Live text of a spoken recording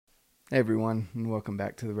Hey everyone, and welcome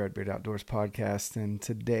back to the Redbeard Outdoors podcast. And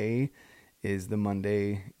today is the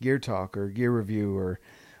Monday gear talk or gear review or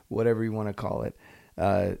whatever you want to call it.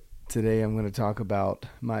 Today I'm going to talk about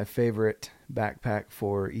my favorite backpack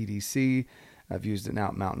for EDC. I've used it now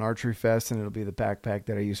at Mountain Archery Fest, and it'll be the backpack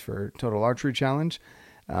that I use for Total Archery Challenge.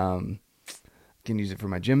 Can use it for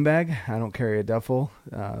my gym bag. I don't carry a duffel.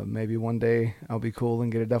 Maybe one day I'll be cool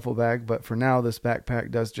and get a duffel bag, but for now this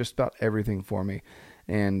backpack does just about everything for me.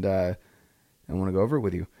 And I want to go over it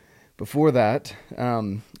with you. Before that,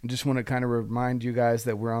 I just want to kind of remind you guys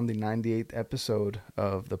that we're on the 98th episode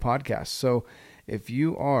of the podcast. So if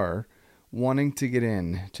you are wanting to get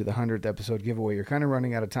in to the 100th episode giveaway, you're kind of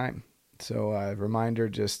running out of time. So reminder,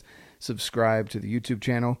 just subscribe to the YouTube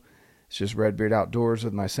channel. It's just Redbeard Outdoors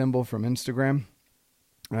with my symbol from Instagram.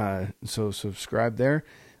 So subscribe there,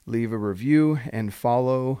 leave a review, and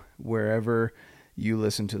follow wherever you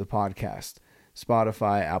listen to the podcast.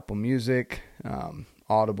 Spotify, Apple Music,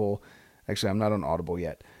 Audible. Actually, I'm not on Audible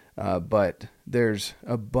yet, but there's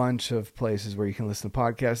a bunch of places where you can listen to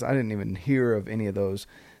podcasts. I didn't even hear of any of those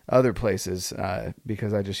other places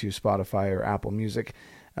because I just use Spotify or Apple Music,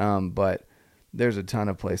 but there's a ton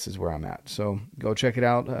of places where I'm at. So go check it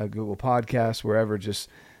out, Google Podcasts, wherever. Just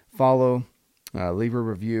follow, leave a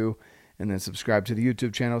review, and then subscribe to the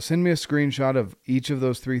YouTube channel. Send me a screenshot of each of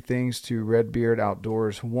those three things to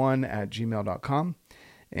redbeardoutdoors1@gmail.com,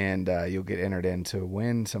 and you'll get entered in to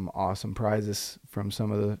win some awesome prizes from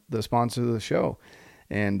some of the sponsors of the show.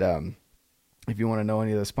 And if you want to know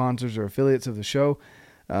any of the sponsors or affiliates of the show,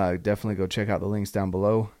 definitely go check out the links down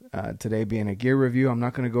below. Today being a gear review, I'm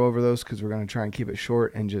not going to go over those because we're going to try and keep it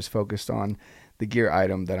short and just focused on the gear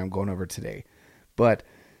item that I'm going over today. But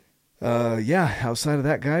outside of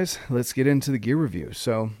that, guys, let's get into the gear review.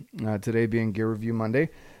 So today being Gear Review Monday,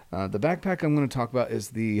 the backpack I'm going to talk about is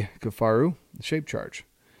the Kifaru Shape Charge.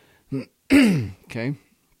 Okay.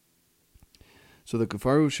 So the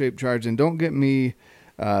Kifaru Shape Charge, and don't get me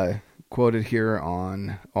quoted here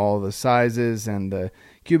on all the sizes and the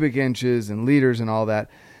cubic inches and liters and all that.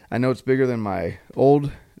 I know it's bigger than my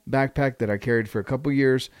old backpack that I carried for a couple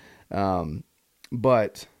years,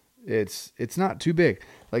 but it's not too big.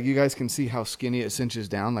 Like, you guys can see how skinny it cinches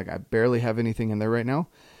down. Like, I barely have anything in there right now.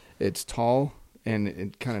 It's tall and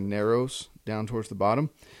it kind of narrows down towards the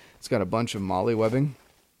bottom. It's got a bunch of MOLLE webbing.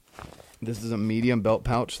 This is a medium belt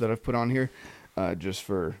pouch that I've put on here just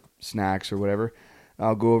for snacks or whatever.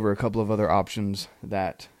 I'll go over a couple of other options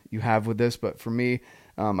that you have with this, but for me,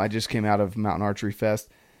 I just came out of Mountain Archery Fest,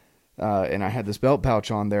 and I had this belt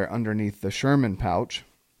pouch on there underneath the Sherman pouch.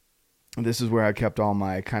 This is where I kept all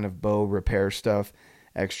my kind of bow repair stuff,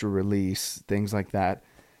 extra release, things like that,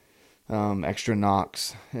 extra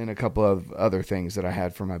nocks, and a couple of other things that I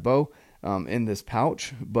had for my bow in this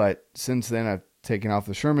pouch. But since then, I've taken off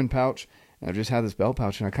the Sherman pouch, and I've just had this belt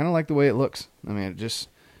pouch, and I kind of like the way it looks. I mean, it just,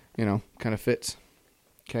 kind of fits.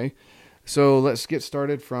 Okay, so let's get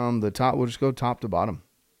started from the top. We'll just go top to bottom.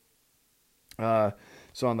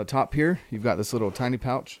 So on the top here, you've got this little tiny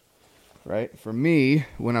pouch, right? For me,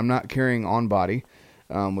 when I'm not carrying on body,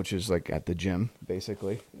 which is like at the gym,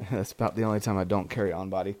 basically. That's about the only time I don't carry on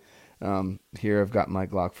body. Here I've got my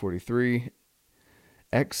Glock 43X.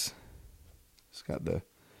 It's got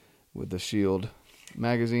with the shield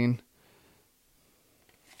magazine.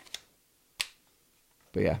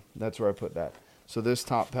 But yeah, that's where I put that. So this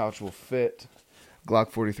top pouch will fit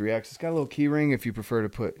Glock 43X. It's got a little key ring if you prefer to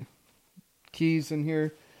put keys in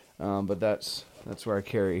here. But that's where I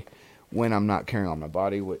carry when I'm not carrying on my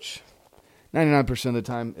body, which 99% of the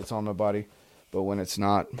time it's on my body, but when it's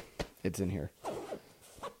not, it's in here.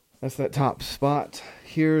 That's that top spot.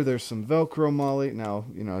 Here there's some Velcro MOLLE. Now,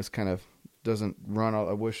 it's kind of doesn't run all,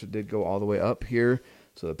 I wish it did go all the way up here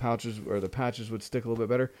so the pouches or the patches would stick a little bit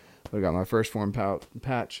better. But I got my First Form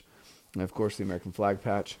patch, and of course the American flag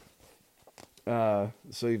patch.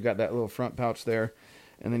 So you've got that little front pouch there,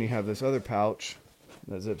 and then you have this other pouch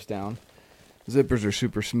that zips down. Zippers are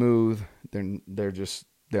super smooth.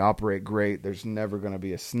 They operate great. There's never going to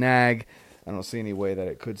be a snag. I don't see any way that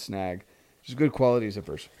it could snag. Just good quality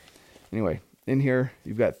zippers. Anyway, in here,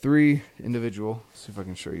 you've got three individual. Let's see if I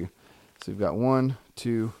can show you. So you've got 1,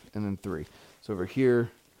 2, and then 3. So over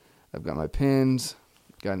here, I've got my pins.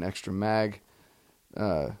 Got an extra mag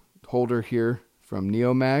holder here from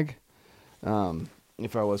Neomag.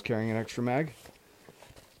 If I was carrying an extra mag.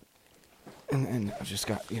 And I've just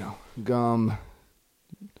got, gum,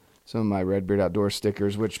 some of my Redbeard Outdoors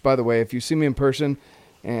stickers, which, by the way, if you see me in person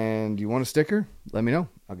and you want a sticker, let me know.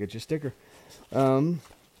 I'll get you a sticker.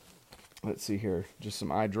 Let's see here. Just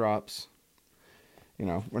some eye drops.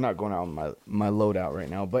 We're not going out on my loadout right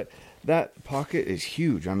now, but that pocket is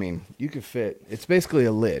huge. I mean, you could fit, it's basically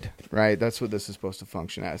a lid, right? That's what this is supposed to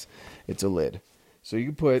function as. It's a lid. So you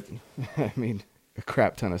could put, I mean, a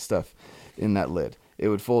crap ton of stuff in that lid. It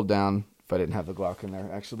would fold down if I didn't have the Glock in there.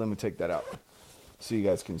 Actually, let me take that out so you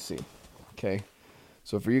guys can see. Okay.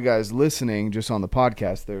 So for you guys listening just on the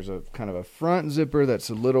podcast, there's a kind of a front zipper that's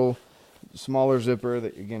a little smaller zipper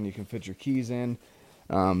that, again, you can fit your keys in.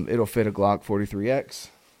 It'll fit a Glock 43X.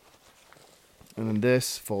 And then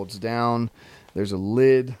this folds down. There's a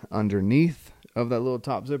lid underneath of that little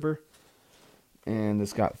top zipper. And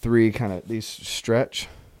it's got three kind of, these stretch.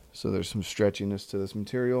 So there's some stretchiness to this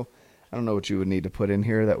material. I don't know what you would need to put in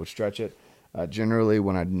here that would stretch it. Generally,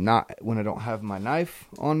 when I don't have my knife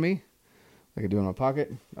on me, like I do in my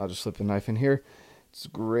pocket, I'll just slip the knife in here. It's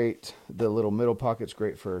great. The little middle pocket's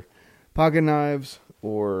great for pocket knives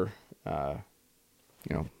or,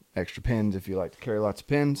 extra pins if you like to carry lots of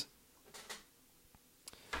pins.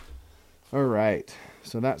 All right,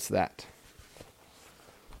 so that's that.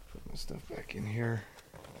 Put my stuff back in here.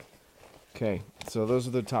 Okay, so those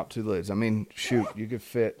are the top two lids. I mean, shoot, you could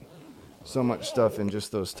fit so much stuff in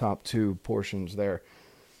just those top two portions there.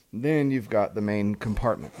 Then you've got the main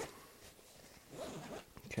compartment.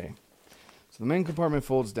 Okay, so the main compartment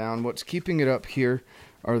folds down. What's keeping it up here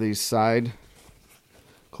are these side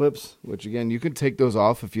clips, which again, you could take those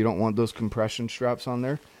off if you don't want those compression straps on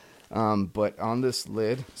there. But on this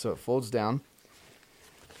lid, so it folds down.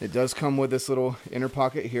 It does come with this little inner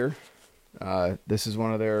pocket here. This is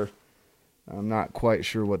one of their, I'm not quite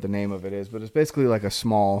sure what the name of it is, but it's basically like a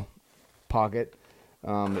small pocket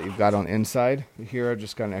that you've got on the inside. Here I've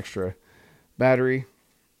just got an extra battery,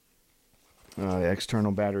 the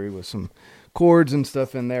external battery with some cords and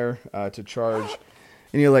stuff in there to charge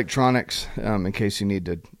any electronics in case you need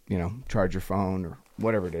to, charge your phone or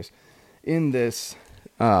whatever it is. In this,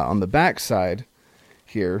 on the back side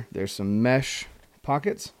here, there's some mesh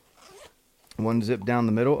pockets. One zip down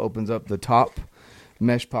the middle opens up the top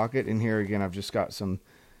mesh pocket. In here, again, I've just got some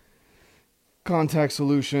contact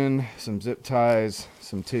solution, some zip ties,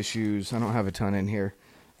 some tissues. I don't have a ton in here.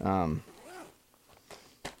 But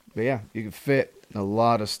yeah, you can fit a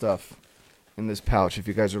lot of stuff in this pouch. If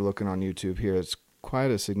you guys are looking on YouTube here, it's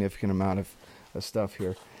quite a significant amount of stuff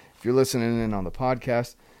here. If you're listening in on the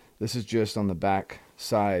podcast, this is just on the back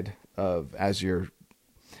side of, as you're,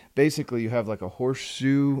 basically you have like a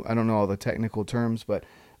horseshoe, I don't know all the technical terms, but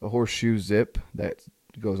a horseshoe zip that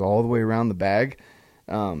goes all the way around the bag,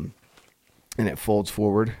 and it folds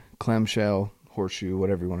forward, clamshell, horseshoe,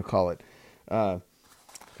 whatever you want to call it.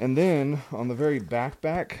 And then on the very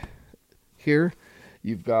back here,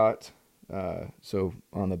 you've got, so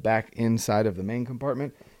on the back inside of the main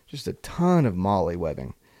compartment, just a ton of MOLLE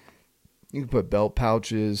webbing. You can put belt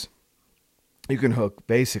pouches. You can hook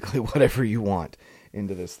basically whatever you want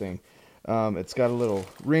into this thing. It's got a little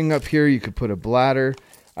ring up here. You could put a bladder.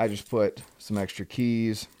 I just put some extra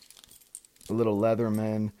keys, a little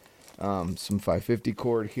Leatherman, some 550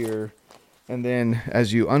 cord here. And then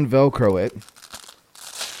as you unvelcro it,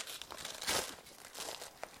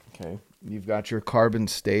 okay, you've got your carbon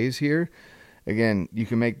stays here. Again, you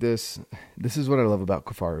can make this is what I love about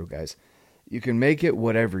Kifaru, guys. You can make it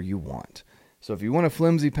whatever you want. So if you want a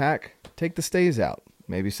flimsy pack, take the stays out.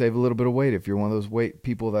 Maybe save a little bit of weight if you're one of those weight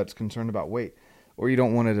people that's concerned about weight. Or you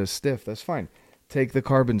don't want it as stiff, that's fine. Take the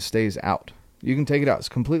carbon stays out. You can take it out. It's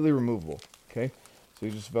completely removable. Okay? So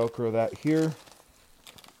you just Velcro that here.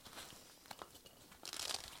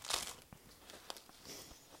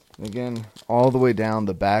 Again, all the way down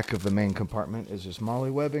the back of the main compartment is just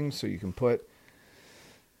MOLLE webbing, so you can put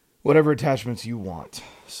whatever attachments you want.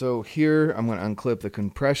 So here, I'm going to unclip the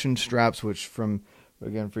compression straps, which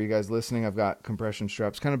again, for you guys listening, I've got compression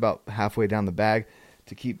straps kind of about halfway down the bag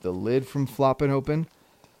to keep the lid from flopping open.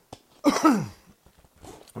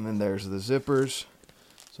 And then there's the zippers.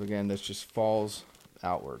 So again, this just falls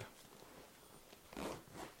outward.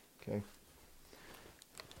 Okay.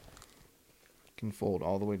 Can fold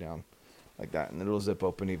all the way down like that, and it'll zip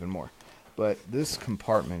open even more. But this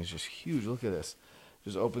compartment is just huge. Look at this.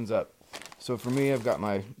 Just opens up. So for me, I've got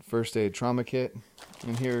my first aid trauma kit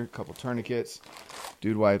in here, a couple tourniquets,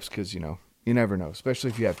 dude wipes, because, you never know. Especially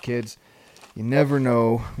if you have kids, you never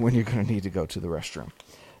know when you're going to need to go to the restroom.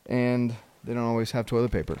 And they don't always have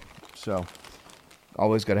toilet paper. So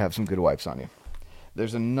always got to have some good wipes on you.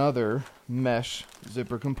 There's another mesh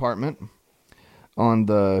zipper compartment on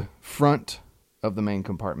the front of the main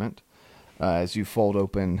compartment as you fold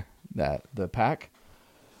open the pack.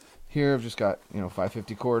 Here I've just got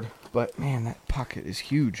 550 cord, but man, that pocket is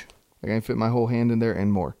huge. I can fit my whole hand in there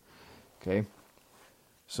and more. Okay,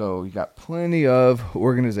 so you got plenty of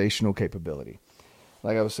organizational capability.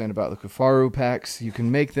 like I was saying about the Kifaru packs, you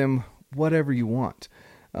can make them whatever you want.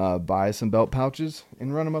 Buy some belt pouches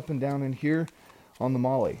and run them up and down in here on the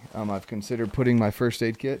MOLLE. I've considered putting my first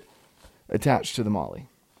aid kit attached to the MOLLE.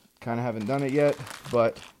 Kind of haven't done it yet,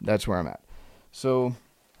 but that's where I'm at. So,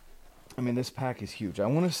 I mean, this pack is huge. I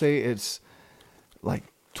want to say it's like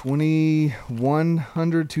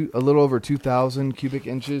 2,100 to a little over 2,000 cubic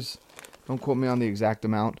inches. Don't quote me on the exact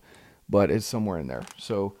amount, but it's somewhere in there.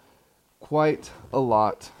 So, quite a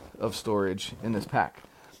lot of storage in this pack.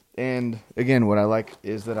 And again, what I like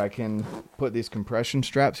is that I can put these compression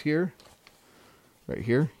straps here, right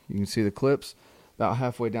here. You can see the clips about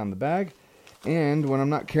halfway down the bag. And when I'm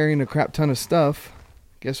not carrying a crap ton of stuff,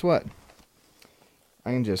 guess what?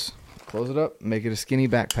 I can just close it up, make it a skinny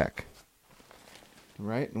backpack.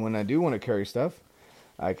 Right? And when I do want to carry stuff,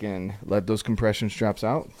 I can let those compression straps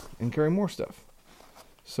out and carry more stuff.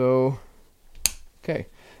 So, okay.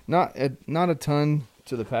 Not a ton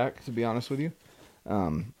to the pack, to be honest with you.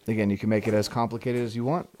 Again, you can make it as complicated as you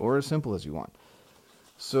want or as simple as you want.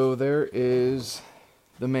 So there is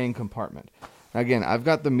the main compartment. Again, I've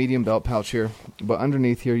got the medium belt pouch here, but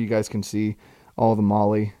underneath here you guys can see all the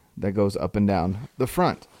MOLLE that goes up and down the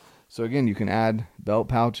front. So again, you can add belt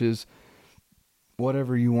pouches,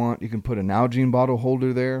 whatever you want. You can put a Nalgene bottle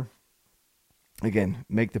holder there. Again,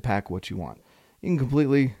 make the pack what you want. You can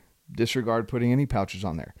completely disregard putting any pouches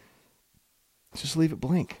on there. Just leave it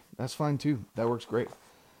blank. That's fine too. That works great.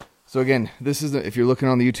 So again, this is if you're looking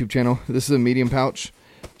on the YouTube channel, this is a medium pouch,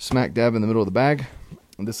 smack dab in the middle of the bag.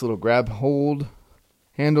 And this little grab hold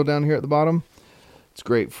handle down here at the bottom, it's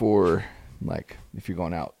great for like if you're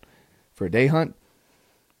going out for a day hunt.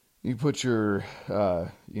 You put your,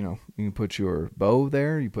 you can put your bow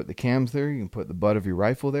there. You put the cams there. You can put the butt of your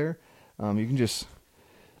rifle there. You can just,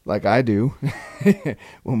 like I do,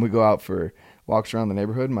 when we go out for walks around the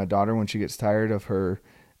neighborhood. My daughter, when she gets tired of her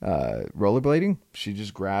rollerblading, she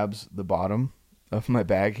just grabs the bottom of my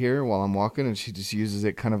bag here while I'm walking, and she just uses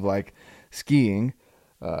it kind of like skiing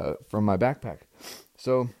from my backpack.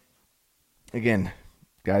 So, again,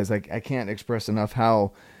 guys, I can't express enough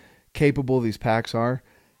how capable these packs are.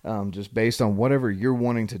 Just based on whatever you're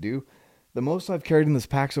wanting to do. The most I've carried in this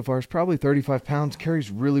pack so far is probably 35 pounds. Carries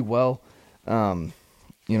really well.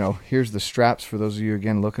 Here's the straps for those of you,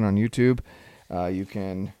 again, looking on YouTube. You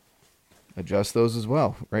can adjust those as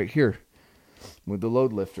well right here with the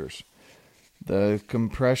load lifters. The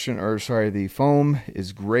the foam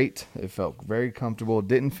is great. It felt very comfortable.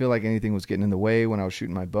 Didn't feel like anything was getting in the way when I was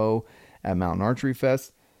shooting my bow at Mountain Archery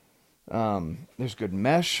Fest. There's good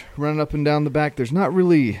mesh running up and down the back. There's not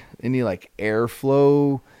really any like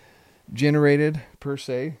airflow generated per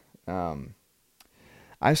se.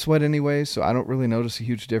 I sweat anyway, so I don't really notice a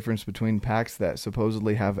huge difference between packs that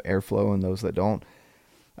supposedly have airflow and those that don't.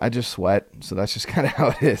 I just sweat, so that's just kind of how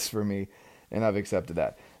it is for me, and I've accepted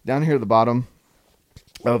that. Down here at the bottom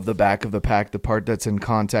of the back of the pack, the part that's in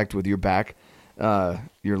contact with your back,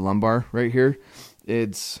 your lumbar right here,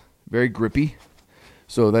 it's very grippy.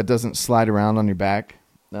 So that doesn't slide around on your back.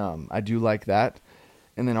 I do like that.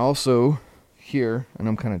 And then also here, and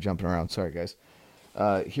I'm kind of jumping around. Sorry, guys.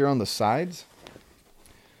 Here on the sides,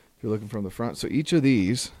 if you're looking from the front. So each of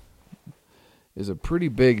these is a pretty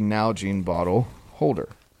big Nalgene bottle holder.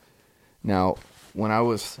 Now, when I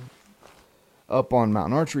was up on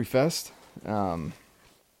Mountain Archery Fest,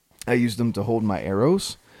 I used them to hold my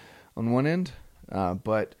arrows on one end.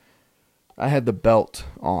 But I had the belt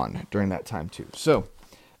on during that time too. So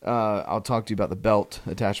I'll talk to you about the belt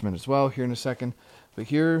attachment as well here in a second. But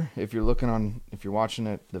here, if you're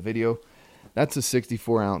watching the video, that's a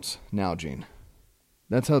 64 ounce Nalgene.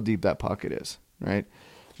 That's how deep that pocket is, right?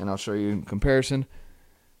 And I'll show you in comparison.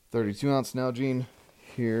 32 ounce Nalgene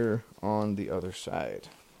here on the other side.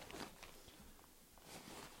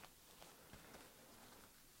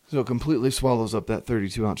 So it completely swallows up that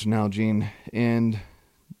 32 ounce Nalgene and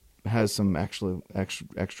has some actually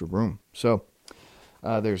extra room. So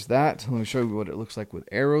there's that. Let me show you what it looks like with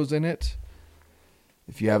arrows in it.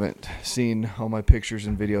 If you haven't seen all my pictures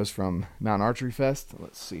and videos from Mountain Archery Fest,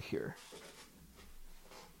 let's see here.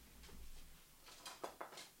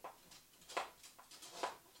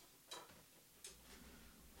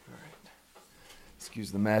 All right.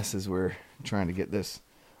 Excuse the mess as we're trying to get this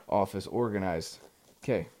office organized.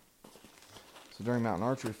 Okay. So during Mountain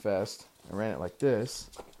Archery Fest, I ran it like this.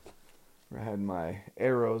 I had my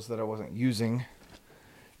arrows that I wasn't using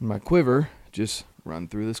in my quiver just run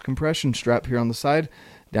through this compression strap here on the side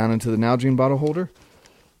down into the Nalgene bottle holder.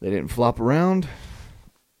 They didn't flop around.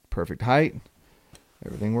 Perfect height.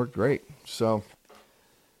 Everything worked great. So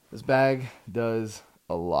this bag does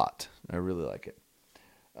a lot. I really like it.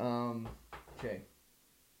 Okay.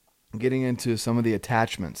 getting into some of the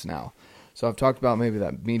attachments now. So I've talked about maybe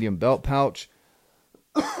that medium belt pouch.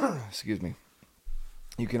 Excuse me.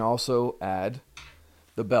 You can also add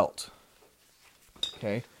the belt.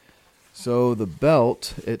 Okay. So the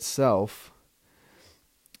belt itself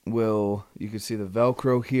you can see the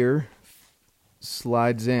Velcro here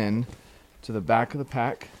slides in to the back of the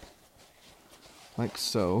pack like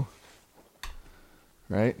so,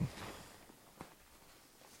 right?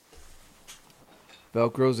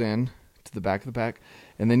 Velcro's in to the back of the pack,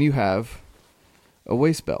 and then you have a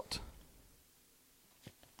waist belt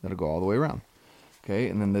that'll go all the way around. Okay,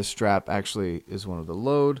 and then this strap actually is one of the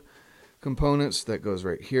load components that goes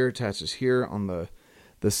right here, attaches here on the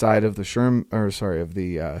side of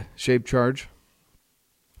the Shape Charge.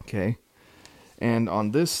 Okay, and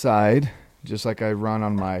on this side, just like I run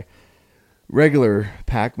on my regular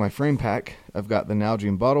pack, my frame pack, I've got the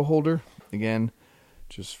Nalgene bottle holder. Again,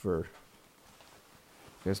 just for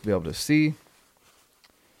you guys to be able to see.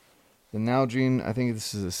 The Nalgene, I think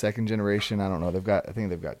this is the second generation. I don't know. I think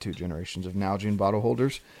they've got 2 generations of Nalgene bottle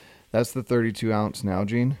holders. That's the 32-ounce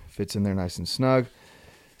Nalgene. Fits in there nice and snug.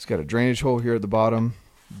 It's got a drainage hole here at the bottom,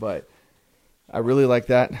 but I really like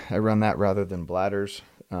that. I run that rather than bladders.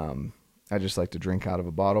 I just like to drink out of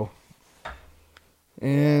a bottle.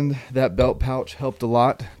 And that belt pouch helped a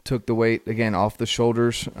lot. Took the weight, again, off the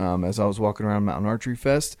shoulders as I was walking around Mountain Archery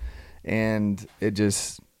Fest. And it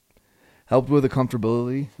just helped with the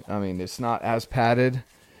comfortability. I mean, it's not as padded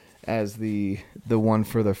as the one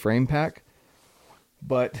for the frame pack,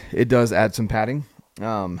 but it does add some padding.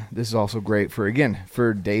 This is also great for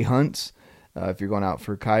day hunts. If you're going out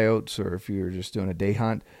for coyotes or if you're just doing a day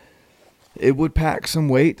hunt, it would pack some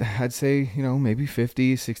weight. I'd say, maybe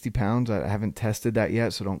 50, 60 pounds. I haven't tested that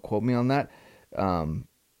yet, so don't quote me on that.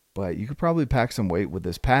 But you could probably pack some weight with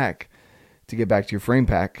this pack to get back to your frame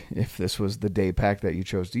pack if this was the day pack that you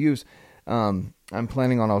chose to use. I'm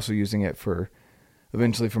planning on also using it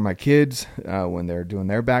eventually for my kids when they're doing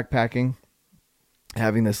their backpacking.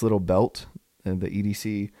 Having this little belt, the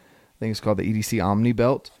EDC, I think it's called the EDC Omni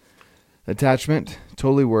belt attachment,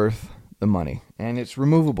 totally worth the money. And it's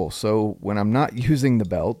removable. So when I'm not using the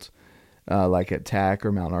belt, like at TAC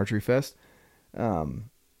or Mountain Archery Fest,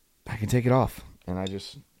 I can take it off and I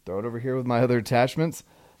just throw it over here with my other attachments.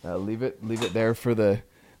 Leave it there for the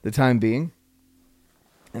time being.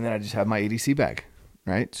 And then I just have my EDC bag,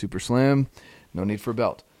 right? Super slim, no need for a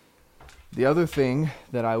belt. The other thing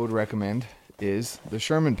that I would recommend is the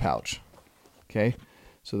Sherman pouch. Okay,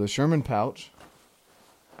 so the Sherman pouch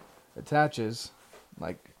attaches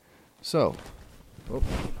like so. Oh.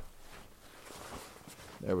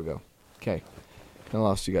 There we go. Okay, I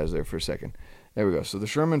lost you guys there for a second. There we go. So the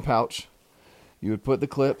Sherman pouch, you would put the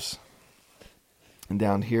clips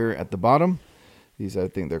down here at the bottom. These, I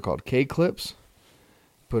think they're called K-clips.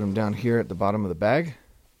 Put them down here at the bottom of the bag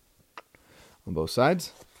on both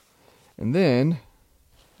sides. And then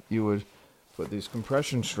you would put these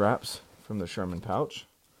compression straps from the Sherman pouch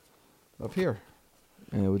up here.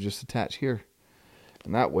 And it would just attach here.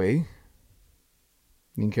 And that way,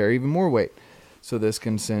 you can carry even more weight. So this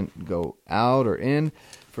can go out or in.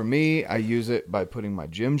 For me, I use it by putting my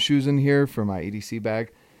gym shoes in here for my EDC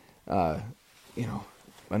bag.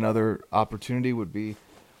 Another opportunity would be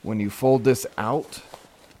when you fold this out.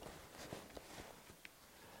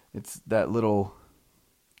 It's that little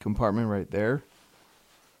compartment right there.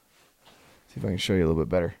 See if I can show you a little bit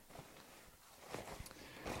better.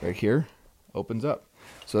 Right here, opens up.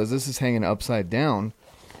 So as this is hanging upside down,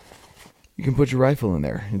 you can put your rifle in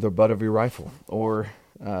there, the butt of your rifle, or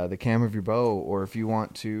the cam of your bow, or if you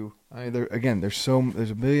want to. There's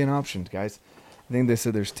a billion options, guys. I think they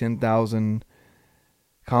said there's 10,000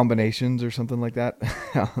 combinations or something like that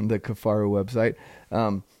on the Kifaru website.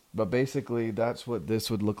 But basically, that's what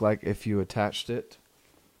this would look like if you attached it,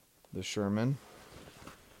 the Sherman,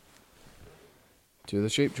 to the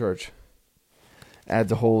Shape Charge.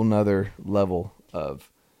 Adds a whole nother level of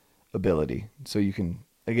ability. So you can,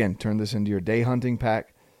 again, turn this into your day hunting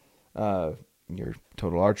pack, your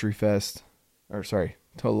Total Archery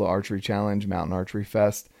Challenge, Mountain Archery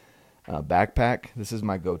Fest backpack. This is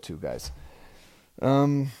my go-to, guys.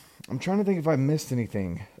 I'm trying to think if I missed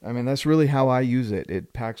anything. I mean, that's really how I use it.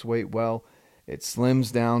 It packs weight well. It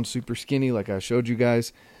slims down super skinny like I showed you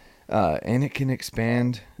guys. And it can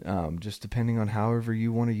expand just depending on however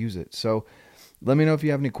you want to use it. So let me know if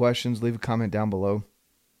you have any questions. Leave a comment down below.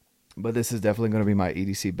 But this is definitely going to be my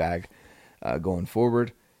EDC bag going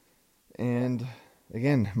forward. And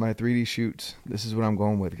again, my 3D shoots. This is what I'm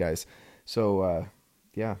going with, guys. So,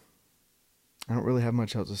 yeah. I don't really have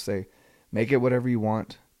much else to say. Make it whatever you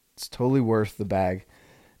want. It's totally worth the bag.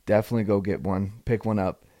 Definitely go get one. Pick one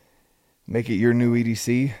up. Make it your new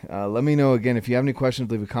EDC. Let me know again if you have any questions.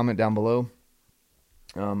 Leave a comment down below.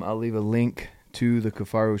 I'll leave a link to the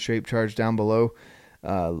Kifaru Shape Charge down below,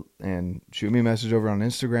 and shoot me a message over on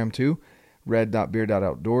Instagram too,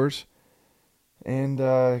 red.beer.outdoors, and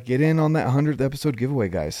get in on that 100th episode giveaway,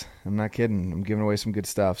 guys. I'm not kidding. I'm giving away some good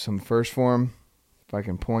stuff. Some First Form, if I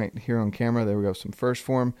can point here on camera, there we go. Some First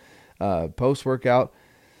Form post workout.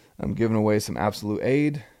 I'm giving away some Absolute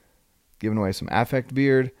Aid, giving away some Affect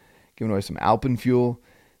Beard, giving away some Alpenfuel.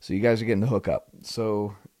 So you guys are getting the hookup.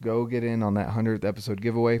 So go get in on that 100th episode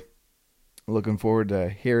giveaway. Looking forward to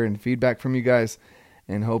hearing feedback from you guys,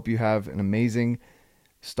 and hope you have an amazing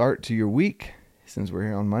start to your week since we're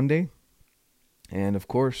here on Monday. And of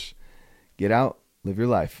course, get out, live your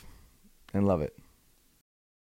life, and love it.